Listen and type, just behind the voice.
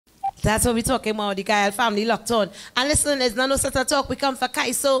That's what we're talking about, the Gayelle family locked on. And listen, there's no such a talk. We come for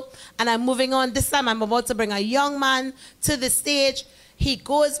Kaiso, and I'm moving on. This time I'm about to bring a young man to the stage. He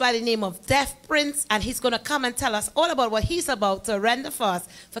goes by the name of Defprince, and he's going to come and tell us all about what he's about to render for us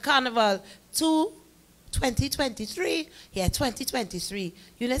for Carnival 2023. Yeah, 2023.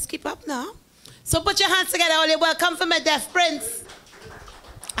 You let's keep up now. So put your hands together, all you welcome for me, Defprince.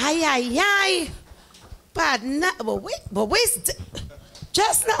 Aye, aye, aye. But wait.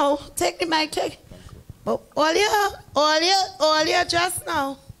 Just now, take the mic, take. But all you, just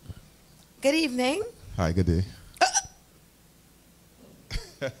now. Good evening. Hi, good day.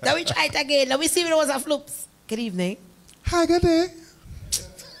 Now we try it again. Let me see if it was a floops. Good evening. Hi, good day.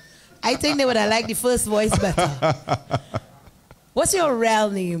 I think they would have liked the first voice better. What's your real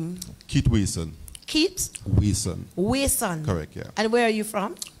name? Keith Wason. Keith? Wason. Wason. Correct, yeah. And where are you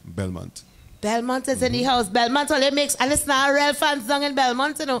from? Belmont. Belmont is in the house. Belmont only makes, and listen, our real fans down in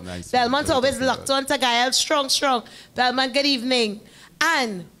Belmont, you know. Nice. Belmont always locked on to Gayelle, strong. Belmont, good evening.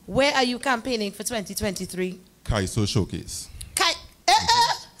 And where are you campaigning for 2023? Kaiso Showcase.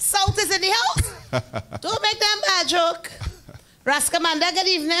 South is in the house. Don't make them bad joke. Rascamanda, good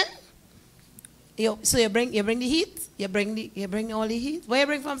evening. So you bring the heat? You bring all the heat? Where you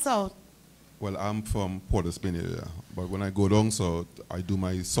bring from South? Well, I'm from Port of Spain area, but when I go down south, I do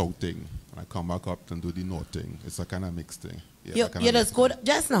my south thing. I come back up and do the north thing. It's a kind of mixed thing. Yeah, you just go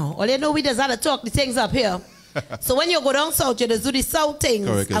just now. All you know, we just had to talk the things up here. So when you go down south, you just do the south things.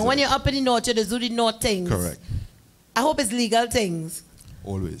 Correct, and when you're up in the north, you just do the north things. Correct. I hope it's legal things.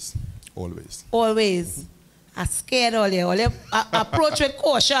 Always. Always. Always. I'm scared all you. Approach with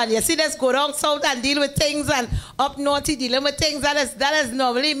caution. You see, let's go down south and deal with things, and up north dealing with things. That is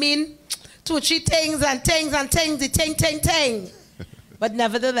normally mean 2, 3 things and things, the ting. But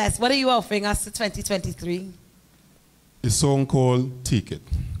nevertheless, what are you offering us to 2023? A song called Take It.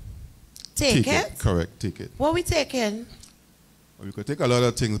 Take it? Correct, Take It. What are we taking? Well, we could take a lot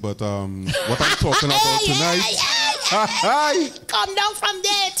of things, but what I'm talking about tonight... Come down from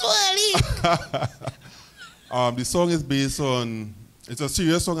there too early. The song is based on... It's a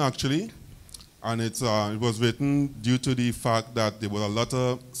serious song, actually. And it was written due to the fact that there were a lot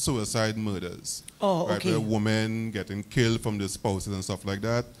of suicide murders. Oh, right, okay. where women getting killed from their spouses and stuff like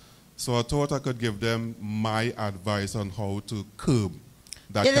that. So I thought I could give them my advice on how to curb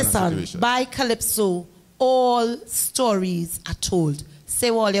that kind of situation. By Calypso, all stories are told. Say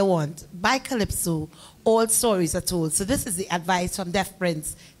all you want. By Calypso, all stories are told. So this is the advice from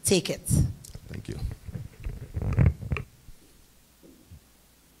Defprince. Take it. Thank you.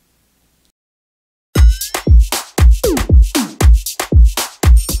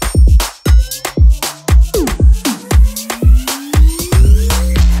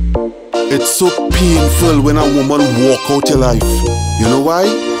 It's so painful when a woman walk out your life. You know why?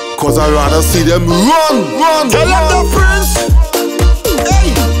 Cause I rather see them run. Tell them the prince.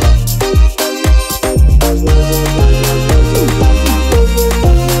 Hey.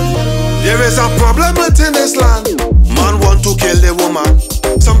 There is a problem within this land. Man want to kill the woman.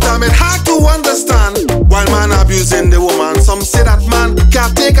 Sometimes it's hard to understand why man abusing the woman. Some say that man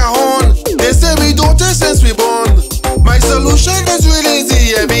can't take a horn. They say we don't take since we born. My solution is really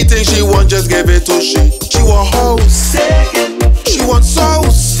easy. Everything she want, just give it to she. She want house, she want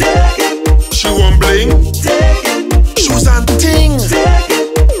sauce, she want bling, shoes and things.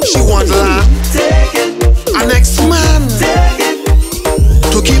 She want land, an next man.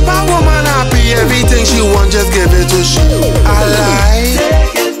 To keep a woman happy, everything she want, just give it to she. I lie.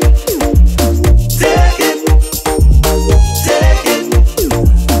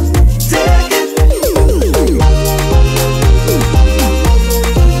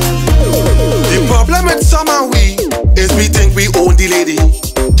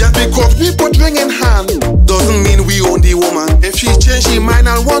 Just because we put ring in hand doesn't mean we own the woman. If she change she mind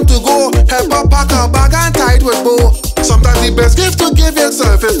and want to go, help her pack her bag and tie it with bow. Sometimes the best gift to give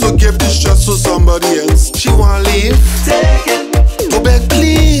yourself is to give this just to somebody else. She want leave, to beg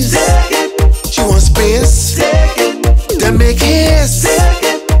please. She want space, then make haste.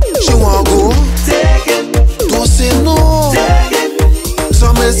 She want go, don't say no.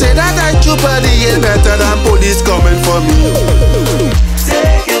 Some may say that I choop her the air better than police coming for me.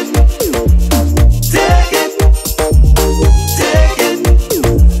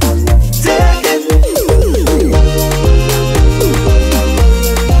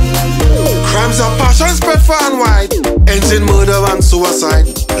 Spread far and wide, ends in murder and suicide.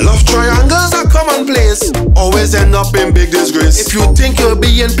 Love triangles are commonplace, always end up in big disgrace. If you think you're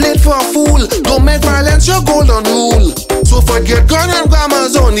being played for a fool, don't make violence your golden rule. So forget gun and grammar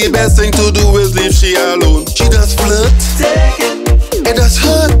zone, the best thing to do is leave she alone. She does flirt, It does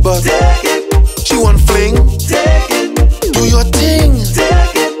hurt, but she want fling. Do your thing.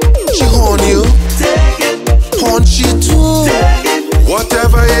 She horn you. Horn she too.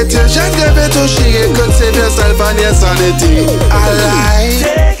 Whatever it is, just give it to she. It could save yourself and your sanity. I lie.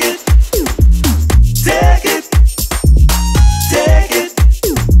 Take it.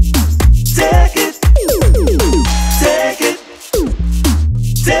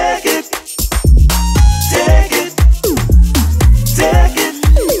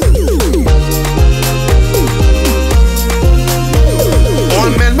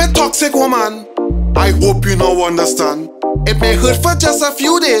 Toxic woman, I hope you now understand. It may hurt for just a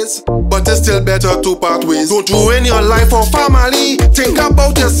few days, but it's still better to part ways. Don't ruin your life or family. Think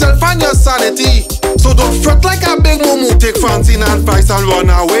about yourself and your sanity. So don't fret like a big mumu. Take fancy and advice and run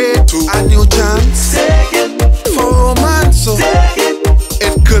away to a new chance. For romance, so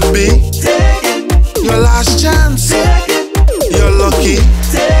it could be your last chance. You're lucky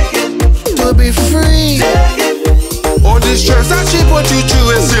to be free. All the stress that she put you through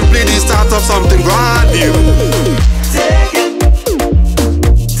is simply the start of something brand new. Take it.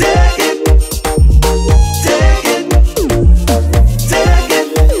 Take it. Take it. Take it.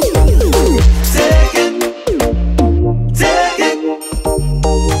 Take it. Take it.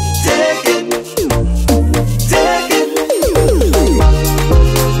 Take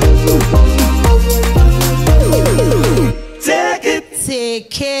it. Take it.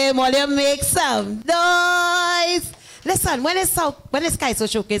 Take him while you make some noise. Listen, when is Kaiso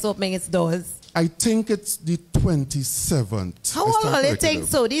Showcase opening its doors? I think it's the 27th. How long you think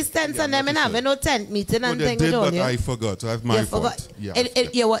so? These tents and them and having no tent meeting and thing with all but you. I forgot. That's my fault. Yeah,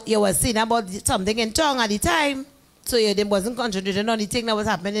 you were saying about something in tongue at the time, so you wasn't contributing on the thing that was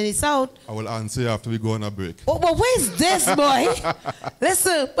happening in the South. I will answer after we go on a break. Oh, but where's this, boy?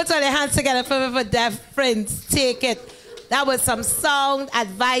 Listen, put all your hands together for me for Defprince. Take it. That was some sound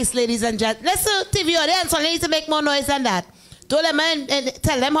advice, ladies and gentlemen. Listen, TV audience, I need to make more noise than that. Don't let me and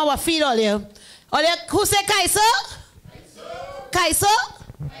tell them how I feel all you. Who said Kaiso? Kaiso?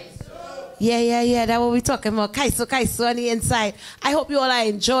 Yeah. That's what we're talking about. Kaiso on the inside. I hope you all are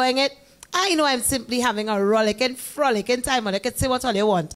enjoying it. I know I'm simply having a rollicking, frolicking time, and I can say what all you want.